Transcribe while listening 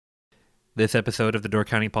This episode of the Door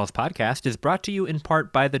County Pulse podcast is brought to you in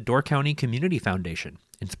part by the Door County Community Foundation,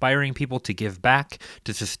 inspiring people to give back,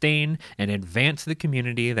 to sustain, and advance the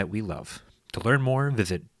community that we love. To learn more,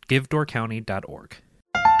 visit givedoorcounty.org.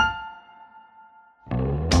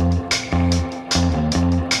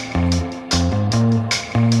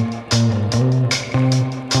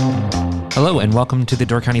 Hello and welcome to the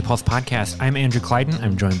Door County Pulse podcast. I'm Andrew Clyden.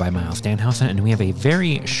 I'm joined by Miles Danhausen, and we have a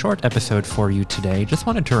very short episode for you today. Just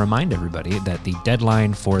wanted to remind everybody that the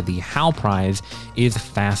deadline for the Hal Prize is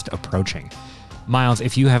fast approaching. Miles,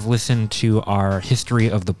 if you have listened to our History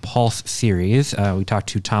of the Pulse series, we talked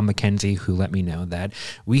to Tom McKenzie, who let me know that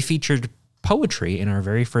we featured poetry in our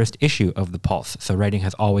very first issue of the Pulse. So writing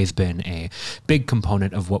has always been a big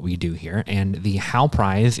component of what we do here. And the Hal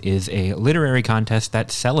Prize is a literary contest that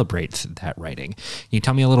celebrates that writing. Can you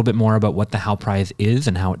tell me a little bit more about what the Hal Prize is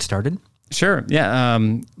and how it started? Sure. Yeah.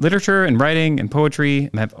 Literature and writing and poetry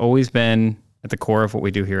have always been at the core of what we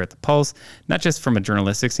do here at the Pulse, not just from a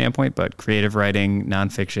journalistic standpoint, but creative writing,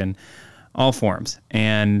 nonfiction, all forms.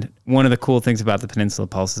 And one of the cool things about the Peninsula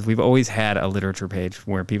Pulse is we've always had a literature page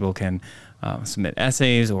where people can submit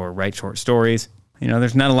essays or write short stories. You know,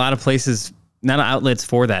 there's not a lot of places, not outlets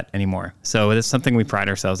for that anymore. So it's something we pride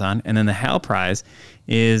ourselves on. And then the Hal Prize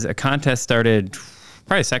is a contest started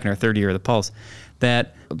probably second or third year of the Pulse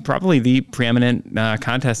that probably the preeminent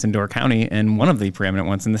contest in Door County and one of the preeminent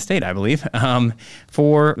ones in the state, I believe,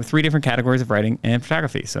 for three different categories of writing and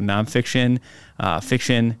photography. So nonfiction,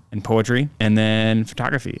 fiction, and poetry, and then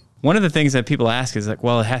photography. One of the things that people ask is like,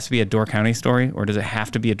 well, it has to be a Door County story, or does it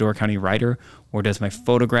have to be a Door County writer, or does my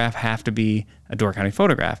photograph have to be a Door County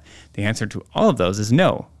photograph? The answer to all of those is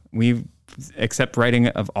no. We accept writing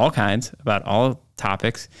of all kinds about all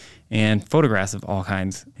topics and photographs of all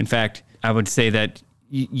kinds. In fact, I would say that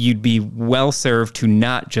you'd be well served to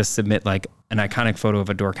not just submit like an iconic photo of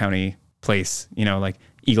a Door County place, you know, like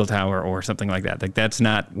Eagle Tower or something like that. Like that's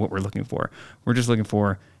not what we're looking for. We're just looking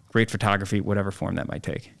for great photography, whatever form that might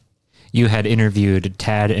take. You had interviewed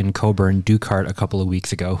Tad and Coburn Dukart a couple of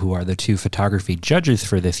weeks ago, who are the two photography judges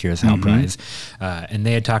for this year's Hal Prize. And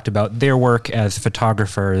they had talked about their work as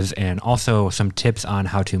photographers and also some tips on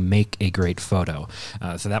how to make a great photo.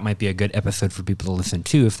 So that might be a good episode for people to listen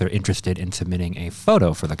to if they're interested in submitting a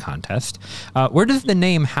photo for the contest. Where does the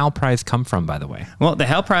name Hal Prize come from, by the way? Well, the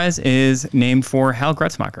Hal Prize is named for Hal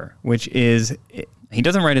Grutzmacher, which is... He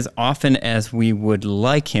doesn't write as often as we would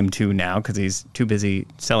like him to now because he's too busy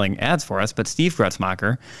selling ads for us. But Steve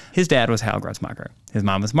Grutzmacher, his dad was Hal Grutzmacher. His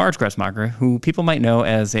mom was Marge Grutzmacher, who people might know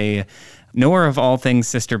as a knower of all things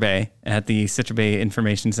Sister Bay at the Sister Bay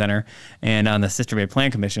Information Center and on the Sister Bay Plan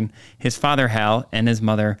Commission. His father, Hal, and his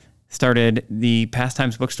mother started the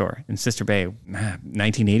Pastimes Bookstore in Sister Bay,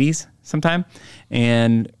 1980s sometime,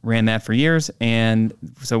 and ran that for years. And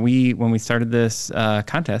so when we started this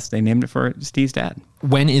contest, they named it for Steve's dad.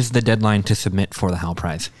 When is the deadline to submit for the Hal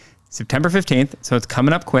Prize? September 15th, so it's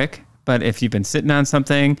coming up quick. But if you've been sitting on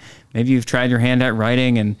something, maybe you've tried your hand at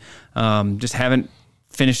writing and just haven't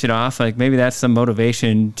finished it off, like maybe that's some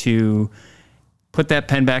motivation to put that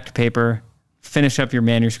pen back to paper, finish up your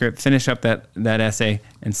manuscript, finish up that essay,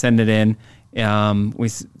 and send it in.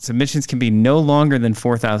 Submissions can be no longer than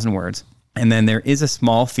 4,000 words. And then there is a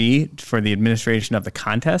small fee for the administration of the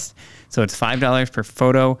contest. So it's $5 per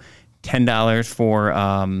photo, $10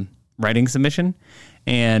 for writing submission.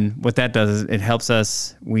 And what that does is it helps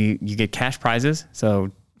us, you get cash prizes.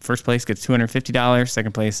 So first place gets $250,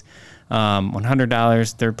 second place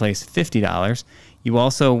 $100, third place $50. You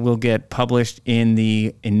also will get published in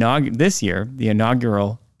this year, the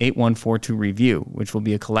inaugural 8142 Review, which will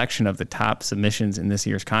be a collection of the top submissions in this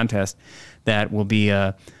year's contest that will be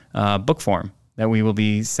a book form that we will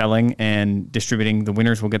be selling and distributing. The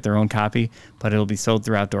winners will get their own copy, but it'll be sold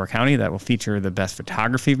throughout Door County. That will feature the best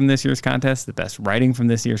photography from this year's contest, the best writing from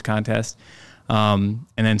this year's contest, and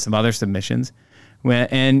then some other submissions.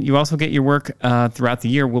 And you also get your work throughout the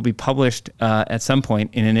year will be published at some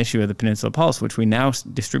point in an issue of the Peninsula Pulse, which we now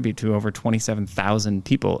distribute to over 27,000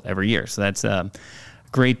 people every year. So that's a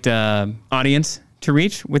great audience to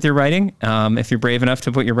reach with your writing, if you're brave enough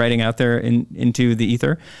to put your writing out there into the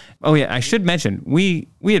ether. Oh yeah, I should mention, we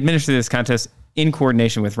administer this contest in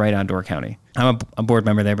coordination with Right On Door County. I'm a board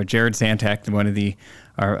member there, but Jared Santak, one of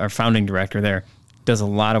our founding director there, does a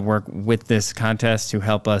lot of work with this contest to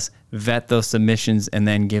help us vet those submissions and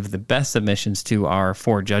then give the best submissions to our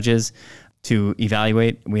 4 judges to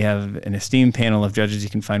evaluate. We have an esteemed panel of judges.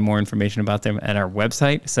 You can find more information about them at our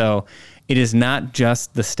website. So it is not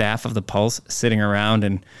just the staff of the Pulse sitting around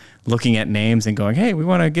and looking at names and going, hey, we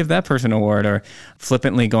want to give that person an award, or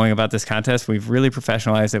flippantly going about this contest. We've really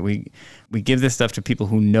professionalized it. We give this stuff to people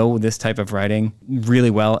who know this type of writing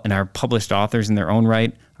really well and are published authors in their own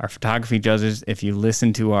right. Our photography judges, if you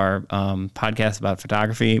listen to our podcast about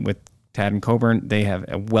photography with Tad and Coburn, they have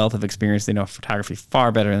a wealth of experience. They know photography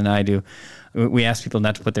far better than I do. We ask people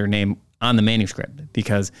not to put their name on the manuscript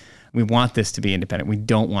because we want this to be independent. We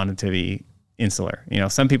don't want it to be insular.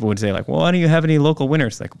 Some people would say like, well, why don't you have any local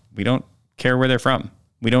winners? Like, we don't care where they're from.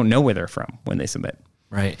 We don't know where they're from when they submit.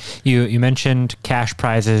 Right. You mentioned cash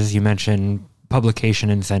prizes. You mentioned publication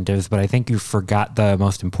incentives, but I think you forgot the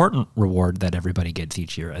most important reward that everybody gets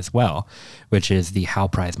each year as well, which is the Hal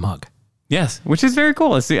Prize mug. Yes, which is very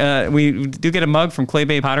cool. We do get a mug from Clay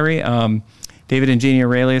Bay Pottery. David and Jeannie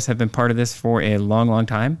Aurelius have been part of this for a long, long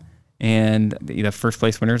time. And the first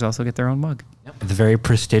place winners also get their own mug. Yep. It's a very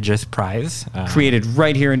prestigious prize. Created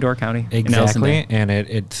right here in Door County. Exactly. And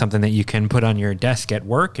it's something that you can put on your desk at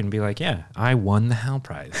work and be like, yeah, I won the Hal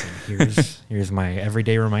Prize. And here's my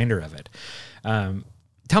everyday reminder of it.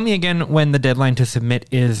 Tell me again when the deadline to submit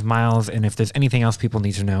is, Miles, and if there's anything else people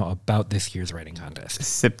need to know about this year's writing contest.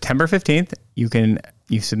 September 15th,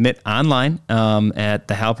 you submit online at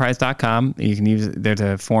thehalprize.com. You can there's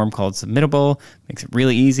a form called Submittable, makes it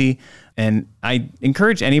really easy. And I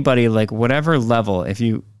encourage anybody, like whatever level, if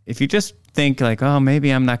you just think like, oh,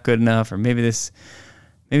 maybe I'm not good enough, or maybe this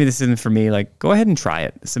isn't for me, like go ahead and try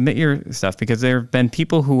it. Submit your stuff, because there have been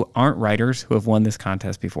people who aren't writers who have won this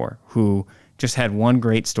contest before, who just had one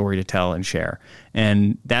great story to tell and share.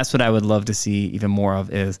 And that's what I would love to see even more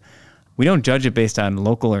of, is we don't judge it based on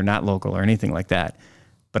local or not local or anything like that.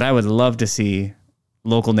 But I would love to see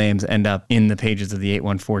local names end up in the pages of the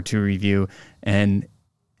 8142 review and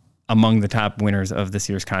among the top winners of this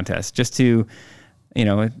year's contest, just to,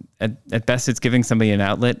 at best it's giving somebody an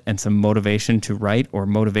outlet and some motivation to write or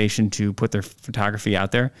motivation to put their photography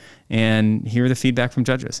out there and hear the feedback from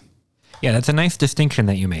judges. Yeah, that's a nice distinction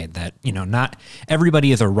that you made, that, not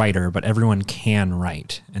everybody is a writer, but everyone can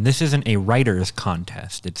write. And this isn't a writer's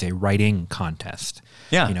contest. It's a writing contest.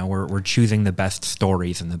 Yeah. We're choosing the best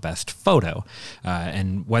stories and the best photo.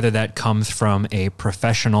 And whether that comes from a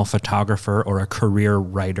professional photographer or a career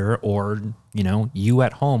writer, or, you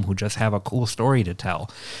at home who just have a cool story to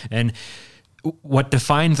tell. And what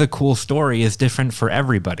defines a cool story is different for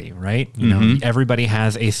everybody, right? Everybody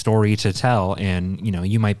has a story to tell, and,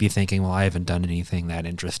 you might be thinking, well, I haven't done anything that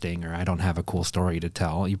interesting, or I don't have a cool story to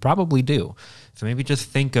tell. You probably do. So maybe just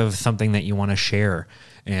think of something that you want to share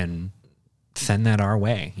and send that our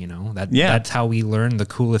way. That's how we learn the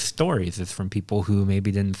coolest stories, is from people who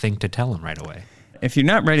maybe didn't think to tell them right away. If you're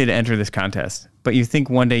not ready to enter this contest, but you think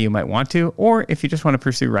one day you might want to, or if you just want to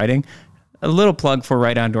pursue writing, a little plug for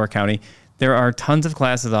Write On Door County. There are tons of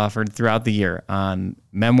classes offered throughout the year on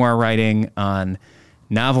memoir writing, on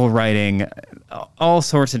novel writing, all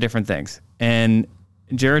sorts of different things. And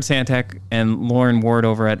Jared Santek and Lauren Ward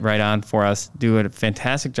over at Write On for us do a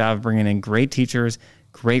fantastic job of bringing in great teachers,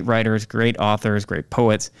 great writers, great authors, great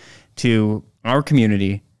poets to our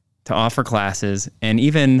community to offer classes, and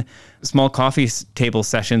even small coffee table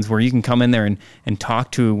sessions where you can come in there and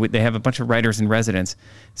talk to. They have a bunch of writers in residence.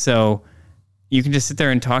 So you can just sit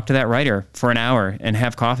there and talk to that writer for an hour and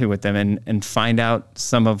have coffee with them and find out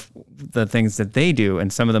some of the things that they do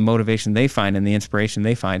and some of the motivation they find and the inspiration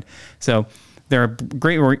they find. So there are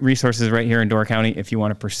great resources right here in Door County if you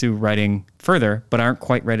want to pursue writing further but aren't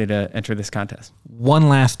quite ready to enter this contest. One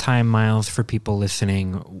last time, Miles, for people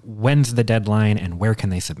listening, when's the deadline and where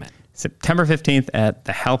can they submit? September 15th at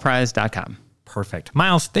thehalprize.com. Perfect.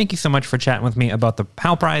 Miles, thank you so much for chatting with me about the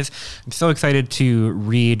Hal Prize. I'm so excited to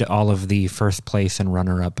read all of the first place and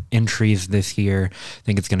runner-up entries this year. I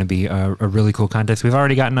think it's going to be a really cool contest. We've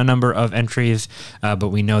already gotten a number of entries, but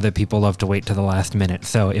we know that people love to wait to the last minute.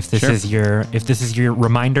 So if this is your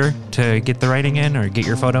reminder to get the writing in or get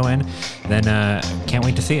your photo in, then can't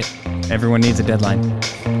wait to see it. Everyone needs a deadline.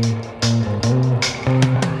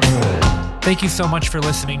 Thank you so much for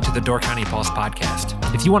listening to the Door County Pulse podcast.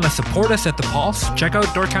 If you want to support us at the Pulse, check out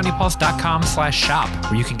doorcountypulse.com/shop,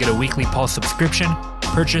 where you can get a weekly Pulse subscription,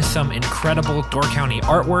 purchase some incredible Door County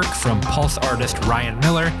artwork from Pulse artist Ryan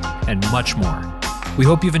Miller, and much more. We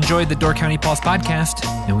hope you've enjoyed the Door County Pulse podcast,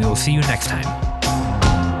 and we will see you next time.